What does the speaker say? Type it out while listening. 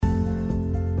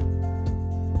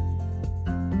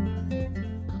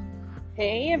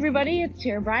Hey everybody, it's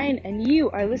Tara Bryan, and you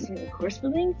are listening to Course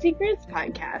Building Secrets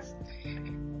Podcast.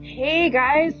 Hey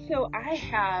guys, so I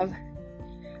have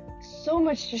so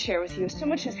much to share with you. So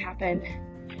much has happened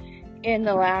in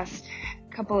the last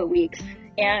couple of weeks,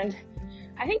 and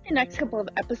I think the next couple of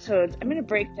episodes, I'm going to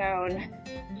break down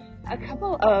a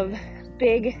couple of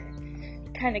big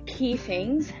kind of key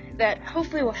things that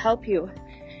hopefully will help you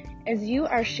as you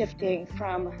are shifting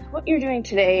from what you're doing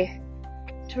today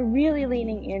to really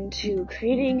leaning into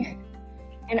creating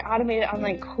an automated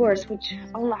online course which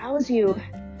allows you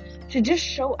to just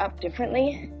show up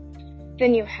differently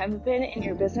than you have been in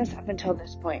your business up until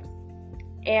this point.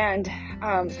 And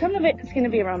some of it is going to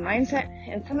be around mindset,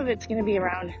 and some of it's going to be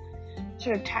around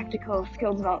sort of tactical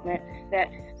skill development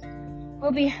that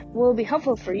will be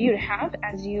helpful for you to have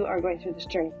as you are going through this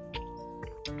journey.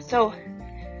 So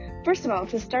first of all,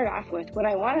 to start off with, what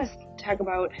I want to talk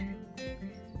about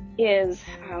is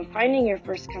finding your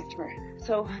first customer.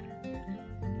 So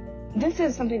this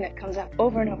is something that comes up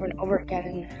over and over and over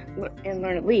again in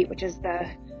Learn Elite, which is the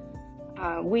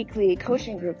weekly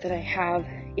coaching group that I have,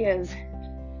 is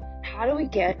how do we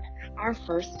get our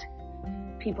first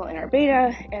people in our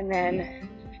beta and then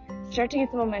start to get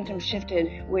the momentum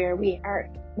shifted where we are,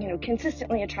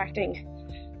 consistently attracting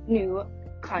new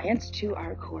clients to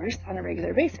our course on a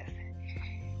regular basis.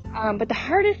 But the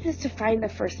hardest is to find the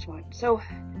first one. So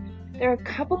there are a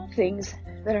couple of things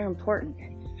that are important.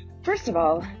 First of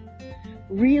all,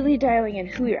 really dialing in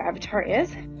who your avatar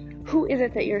is. Who is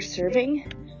it that you're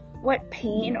serving? What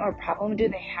pain or problem do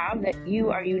they have that you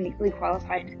are uniquely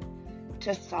qualified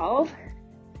to solve?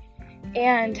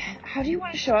 And how do you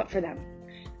want to show up for them?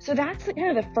 So that's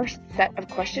kind of the first set of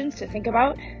questions to think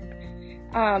about.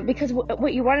 Because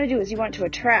what you want to do is you want to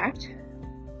attract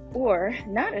or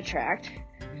not attract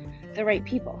the right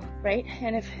people, right?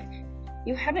 And if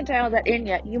you haven't dialed that in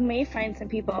yet, you may find some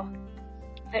people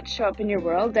that show up in your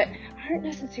world that aren't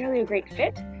necessarily a great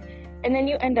fit. And then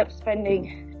you end up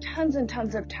spending tons and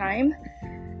tons of time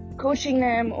coaching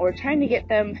them or trying to get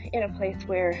them in a place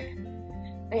where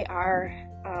they are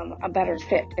a better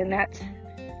fit. And that's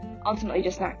ultimately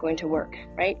just not going to work,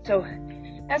 right? So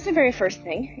that's the very first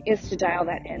thing, is to dial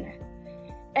that in.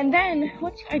 And then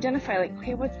once you identify,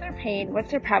 okay, what's their pain? What's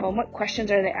their problem? What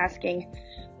questions are they asking?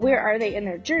 Where are they in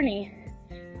their journey?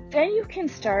 Then you can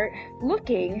start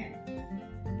looking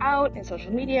out in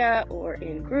social media or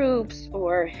in groups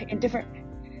or in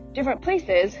different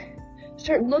places.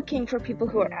 Start looking for people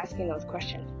who are asking those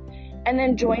questions and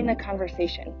then join the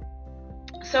conversation.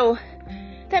 So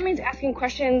that means asking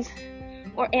questions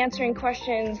or answering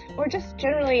questions or just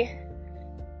generally,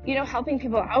 helping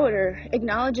people out or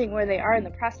acknowledging where they are in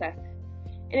the process.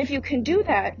 And if you can do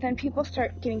that, then people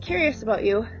start getting curious about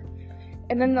you,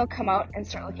 and then they'll come out and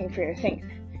start looking for your things.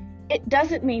 It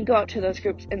doesn't mean go out to those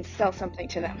groups and sell something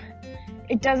to them.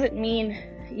 It doesn't mean,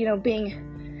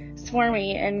 being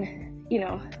swarmy and,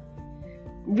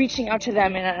 reaching out to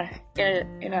them in a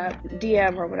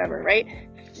DM or whatever, right?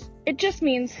 It just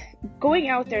means going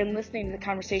out there and listening to the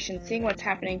conversation, seeing what's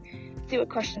happening, see what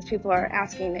questions people are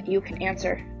asking that you can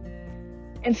answer,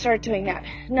 and start doing that.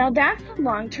 Now that's a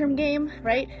long-term game,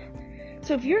 right?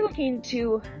 So if you're looking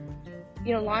to,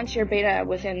 launch your beta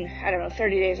within,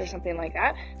 30 days or something like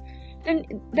that,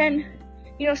 then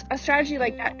a strategy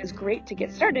like that is great to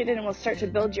get started, and it will start to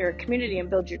build your community and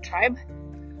build your tribe.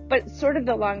 But it's sort of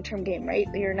the long-term game, right?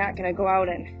 You're not going to go out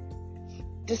and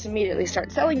just immediately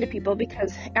start selling to people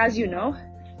because, as you know,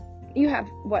 you have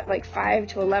 5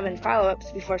 to 11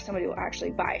 follow-ups before somebody will actually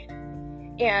buy.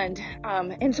 And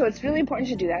so it's really important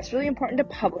to do that. It's really important to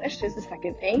publish, is the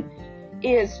second thing,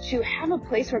 is to have a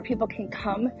place where people can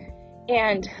come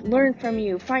and learn from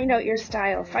you, find out your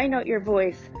style, find out your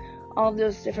voice, all of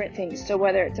those different things. So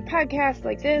whether it's a podcast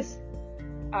like this,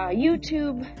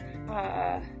 YouTube,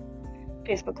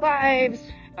 Facebook Lives,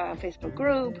 Facebook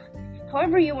group,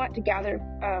 however you want to gather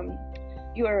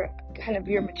your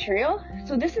material.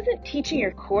 So this isn't teaching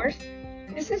your course.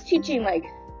 This is teaching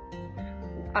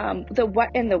the what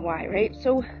and the why, right?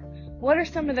 So what are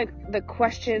some of the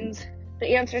questions,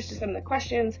 the answers to some of the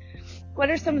questions? What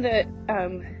are some of the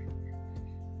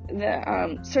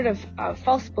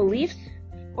false beliefs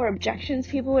or objections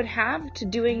people would have to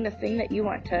doing the thing that you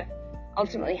want to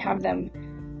ultimately have them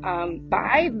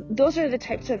buy? Those are the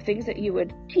types of things that you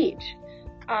would teach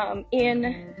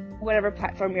in whatever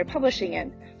platform you're publishing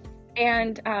in.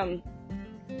 And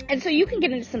so you can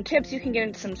get into some tips, you can get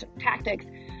into some tactics,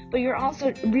 but you're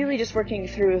also really just working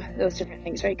through those different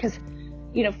things, right? Because,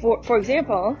 for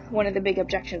example, one of the big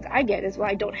objections I get is, well,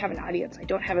 I don't have an audience. I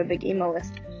don't have a big email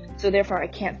list. So therefore I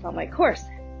can't sell my course.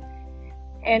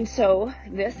 And so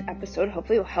this episode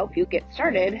hopefully will help you get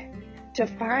started to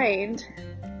find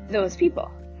those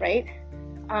people, right?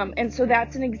 And so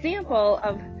that's an example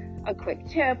of a quick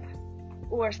tip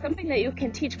or something that you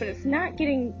can teach, but it's not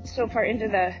getting so far into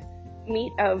the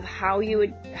meat of how you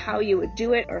would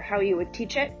do it or how you would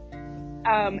teach it.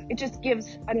 It just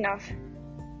gives enough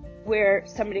where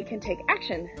somebody can take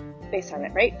action based on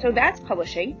it, right? So that's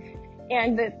publishing.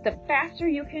 And the faster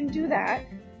you can do that,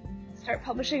 start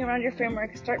publishing around your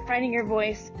framework, start finding your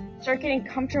voice, start getting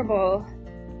comfortable,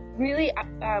 really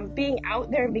being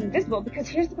out there and being visible. Because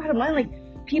here's the bottom line,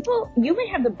 like, people, you may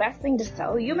have the best thing to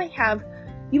sell, you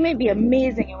may be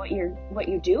amazing at what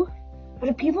you do, but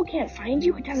if people can't find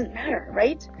you, it doesn't matter,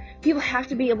 right? People have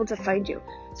to be able to find you.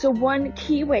 So one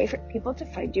key way for people to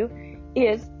find you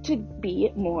is to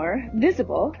be more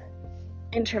visible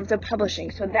in terms of publishing.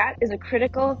 So that is a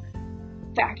critical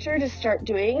factor to start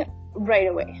doing right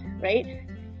away, right?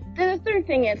 Then the third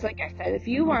thing is, like I said, if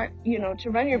you want, to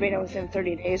run your beta within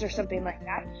 30 days or something like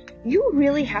that, you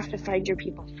really have to find your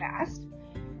people fast.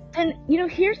 And,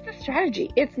 here's the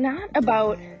strategy. It's not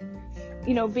about,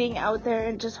 being out there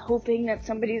and just hoping that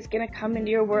somebody's going to come into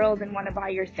your world and want to buy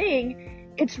your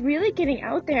thing. It's really getting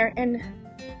out there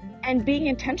and being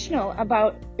intentional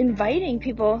about inviting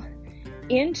people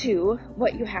into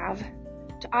what you have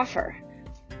to offer.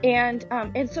 And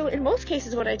so in most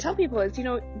cases, what I tell people is,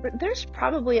 there's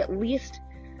probably at least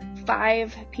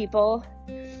 3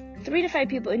 to 5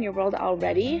 people in your world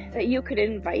already that you could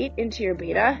invite into your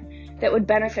beta that would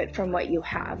benefit from what you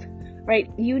have, right?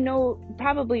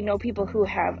 Probably know people who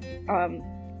have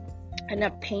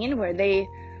enough pain where they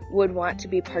would want to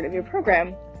be part of your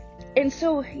program. And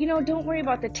so, don't worry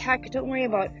about the tech. Don't worry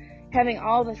about having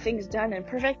all the things done and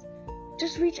perfect.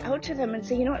 Just reach out to them and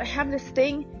say, I have this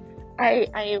thing.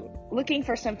 I'm looking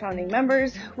for some founding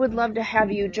members, would love to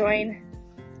have you join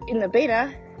in the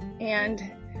beta, and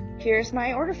here's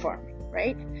my order form,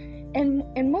 right?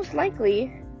 And most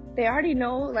likely, they already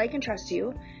know, like, and trust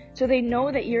you, so they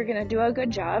know that you're going to do a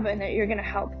good job and that you're going to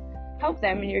help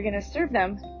them and you're going to serve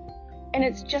them, and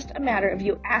it's just a matter of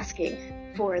you asking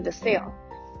for the sale.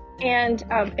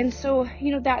 And so,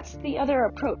 that's the other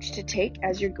approach to take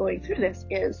as you're going through this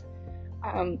is,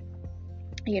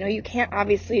 you can't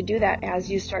obviously do that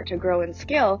as you start to grow and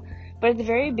scale, but at the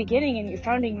very beginning in your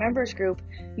founding members group,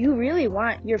 you really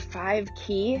want your 5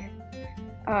 key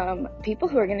people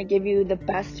who are going to give you the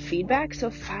best feedback.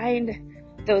 So find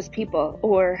those people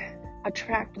or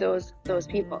attract those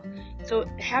people. So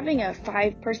having a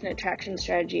 5-person attraction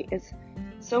strategy is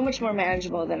so much more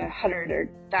manageable than 100 or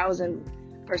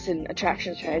 1,000 person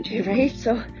attraction strategy, right?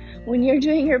 So when you're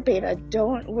doing your beta,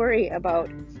 don't worry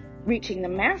about reaching the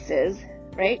masses,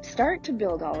 right? Start to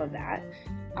build all of that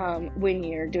when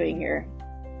you're doing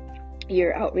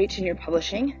your outreach and your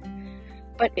publishing,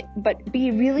 but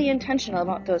be really intentional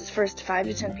about those first 5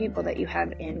 to 10 people that you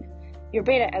have in your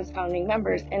beta as founding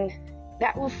members, and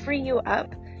that will free you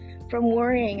up from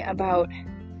worrying about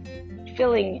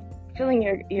filling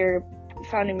your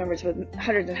founding members with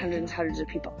hundreds and hundreds and hundreds of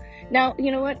people. Now,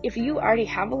 you know what? If you already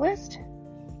have a list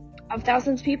of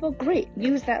thousands of people, great.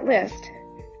 Use that list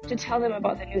to tell them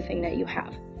about the new thing that you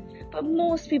have. But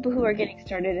most people who are getting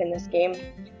started in this game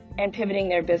and pivoting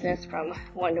their business from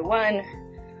one-to-one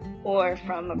or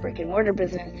from a brick and mortar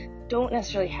business don't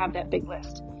necessarily have that big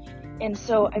list. And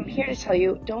so I'm here to tell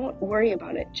you, don't worry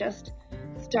about it. Just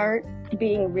start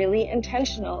being really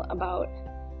intentional about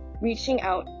reaching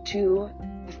out to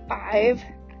the 5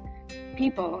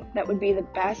 people that would be the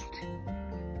best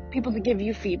people to give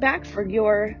you feedback for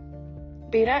your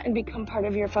beta and become part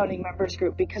of your founding members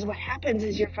group. Because what happens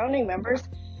is your founding members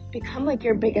become like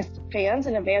your biggest fans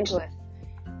and evangelists.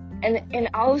 And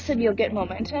all of a sudden you'll get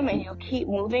momentum and you'll keep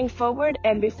moving forward,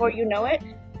 and before you know it,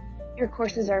 your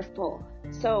courses are full.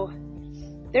 So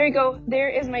there you go. There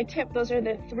is my tip. Those are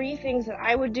the 3 things that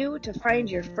I would do to find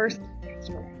your first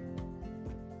customer.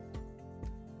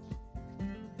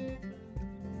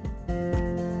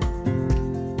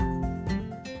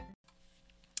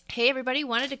 Hey everybody,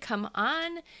 wanted to come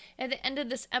on at the end of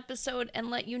this episode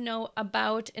and let you know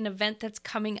about an event that's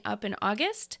coming up in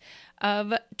August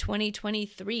of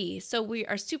 2023. So we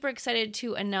are super excited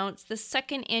to announce the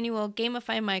 2nd annual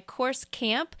Gamify My Course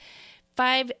Camp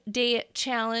 5-day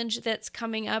challenge that's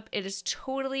coming up. It is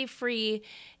totally free.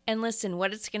 And listen,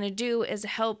 what it's going to do is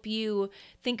help you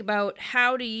think about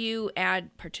how do you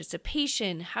add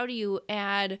participation, how do you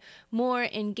add more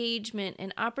engagement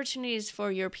and opportunities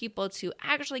for your people to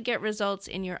actually get results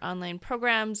in your online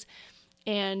programs.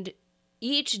 And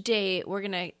each day we're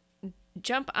going to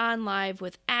jump on live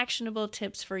with actionable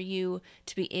tips for you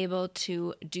to be able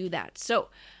to do that. So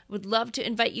I would love to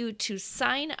invite you to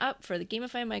sign up for the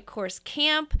Gamify My Course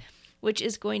Camp. which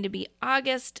is going to be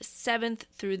August 7th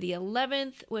through the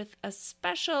 11th, with a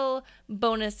special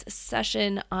bonus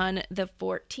session on the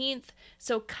 14th.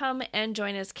 So come and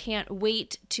join us. Can't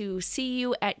wait to see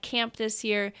you at camp this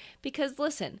year, because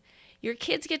listen, your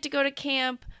kids get to go to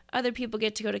camp, other people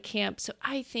get to go to camp, so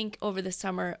I think over the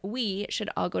summer we should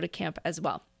all go to camp as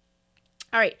well.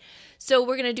 All right, so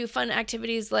we're going to do fun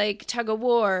activities like tug of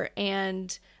war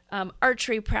and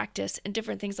archery practice and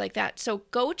different things like that. So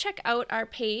go check out our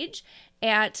page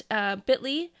at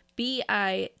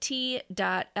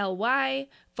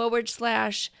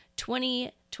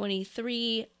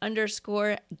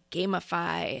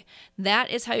bit.ly/2023_gamify. That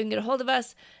is how you can get a hold of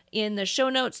us. In the show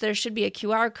notes, there should be a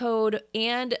QR code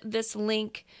and this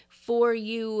link for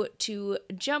you to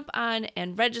jump on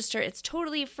and register. It's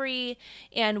totally free,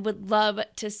 and would love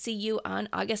to see you on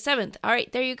August 7th. All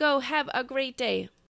right, there you go. Have a great day.